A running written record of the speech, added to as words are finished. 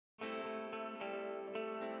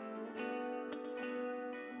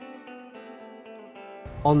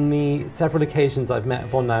On the several occasions I've met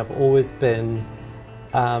Yvonne now, I've always been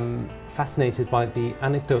fascinated by the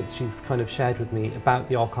anecdotes she's kind of shared with me about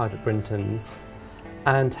the archive at Brintons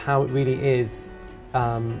and how it really is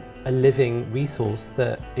a living resource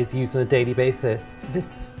that is used on a daily basis.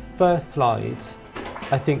 This first slide,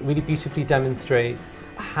 I think, really beautifully demonstrates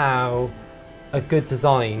how a good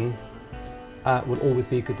design will always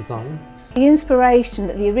be a good design. The inspiration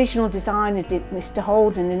that the original designer did, Mr.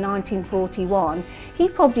 Holden, in 1941, he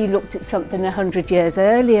probably looked at something 100 years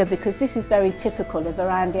earlier, because this is very typical of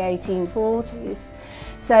around the 1840s.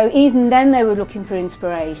 So even then they were looking for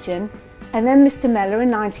inspiration. And then Mr. Mellor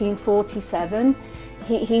in 1947,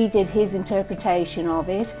 he did his interpretation of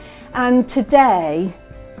it. And today,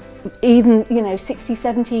 even 60,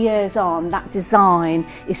 70 years on, that design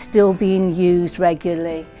is still being used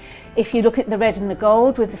regularly. If you look at the red and the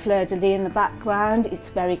gold with the fleur-de-lis in the background, it's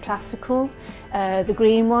very classical. The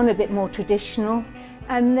green one, a bit more traditional.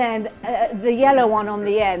 And then the yellow one on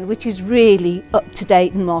the end, which is really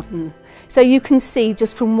up-to-date and modern. So you can see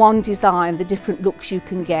just from one design the different looks you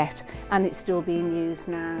can get, and it's still being used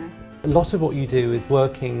now. A lot of what you do is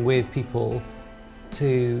working with people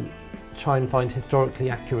to try and find historically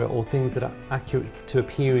accurate or things that are accurate to a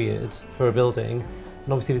period for a building.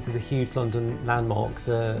 And obviously this is a huge London landmark,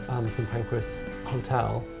 the St Pancras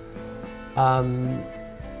Hotel. And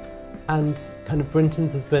kind of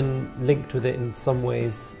Brintons has been linked with it in some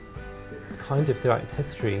ways kind of throughout its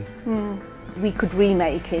history. We could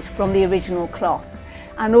remake it from the original cloth.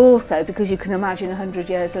 And also, because you can imagine 100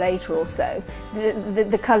 years later or so,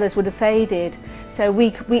 the colours would have faded. So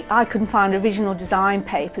I couldn't find original design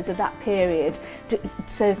papers of that period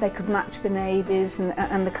so as they could match the navies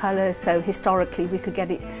and the colours. So historically we could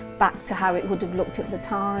get it back to how it would have looked at the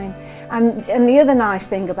time. And the other nice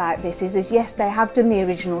thing about this is yes, they have done the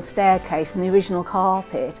original staircase and the original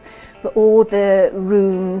carpet, but all the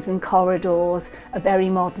rooms and corridors are very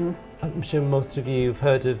modern. I'm sure most of you have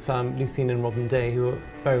heard of Lucien and Robin Day, who are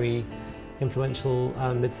very influential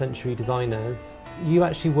mid-century designers. You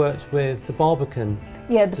actually worked with the Barbican,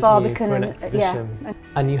 yeah, the Barbican for an exhibition,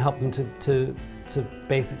 and you helped them to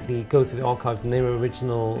basically go through the archives, and they were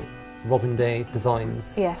original Robin Day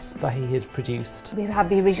designs, yes, that he had produced. We had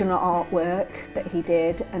the original artwork that he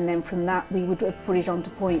did, and then from that we would put it onto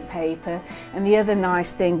point paper. And the other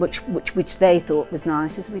nice thing, which they thought was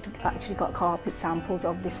nice, is we'd actually got carpet samples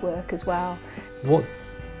of this work as well.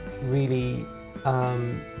 What's really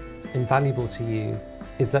invaluable to you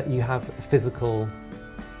is that you have a physical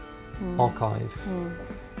archive.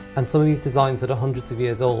 And some of these designs that are hundreds of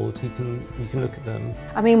years old, you can look at them.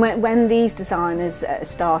 I mean, when these designers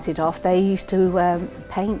started off, they used to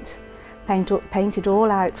paint it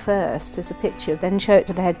all out first as a picture, then show it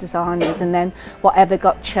to the head designers, and then whatever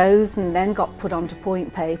got chosen then got put onto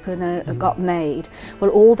point paper and then it got made.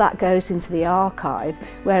 Well, all that goes into the archive,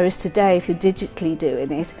 whereas today, if you're digitally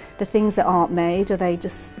doing it, the things that aren't made, are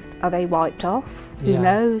they wiped off? Who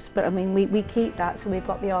knows? But I mean, we keep that, so we've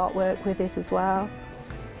got the artwork with it as well.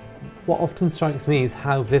 What often strikes me is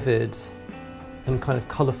how vivid and kind of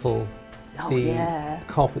colourful the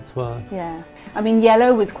carpets were. Yeah, I mean,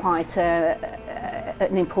 yellow was quite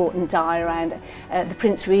an important dye around. The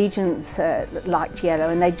Prince Regents liked yellow,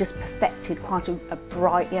 and they just perfected quite a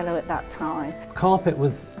bright yellow at that time. Carpet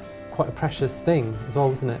was quite a precious thing as well,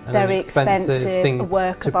 wasn't it? And very expensive thing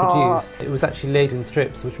to produce. Art. It was actually laid in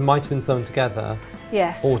strips, which might have been sewn together,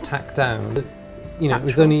 or tacked down. You know, it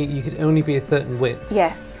was you could only be a certain width.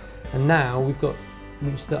 Yes. And now we've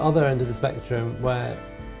reached the other end of the spectrum where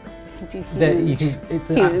it's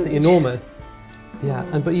absolutely enormous. Yeah,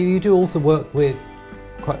 but you do also work with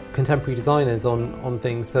quite contemporary designers on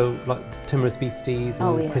things. So like Timorous Beasties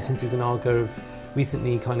and Chris and Susan Arger have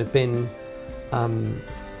recently kind of been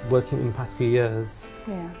working in the past few years.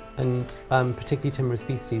 Yeah. And particularly Timorous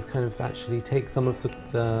Beasties kind of actually take some of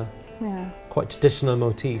the quite traditional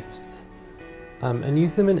motifs and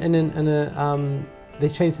use them in a they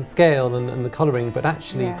change the scale and the colouring, but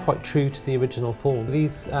actually quite true to the original form.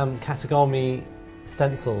 These Katagami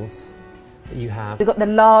stencils that you have. We've got the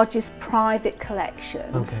largest private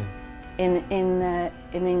collection in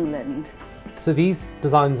England. So these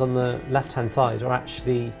designs on the left-hand side are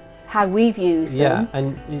actually how we've used them. Yeah,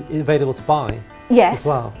 and available to buy. Yes, as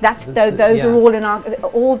well. Those are all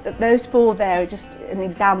in those four there are just an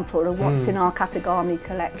example of what's in our Katagami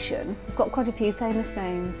collection. We've got quite a few famous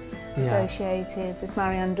names associated. There's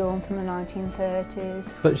Marianne Dawn from the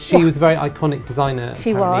 1930s. But she was a very iconic designer.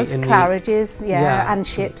 She was, carriages, and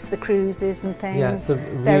ships, the cruises and things. Yeah, so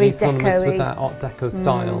really synonymous with that Art Deco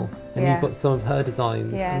style. And you've got some of her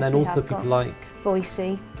designs, and then also people like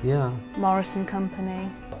Voicey, Morris and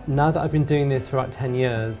Company. now that I've been doing this for about 10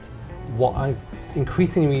 years, what I've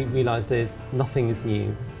increasingly realised is nothing is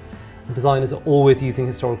new. Designers are always using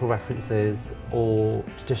historical references or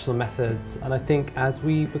traditional methods, and I think as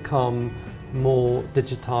we become more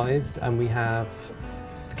digitised and we have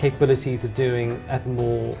the capabilities of doing ever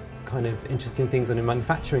more kind of interesting things on a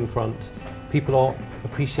manufacturing front, people are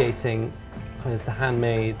appreciating kind of the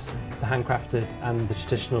handmade, the handcrafted and the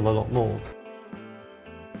traditional a lot more.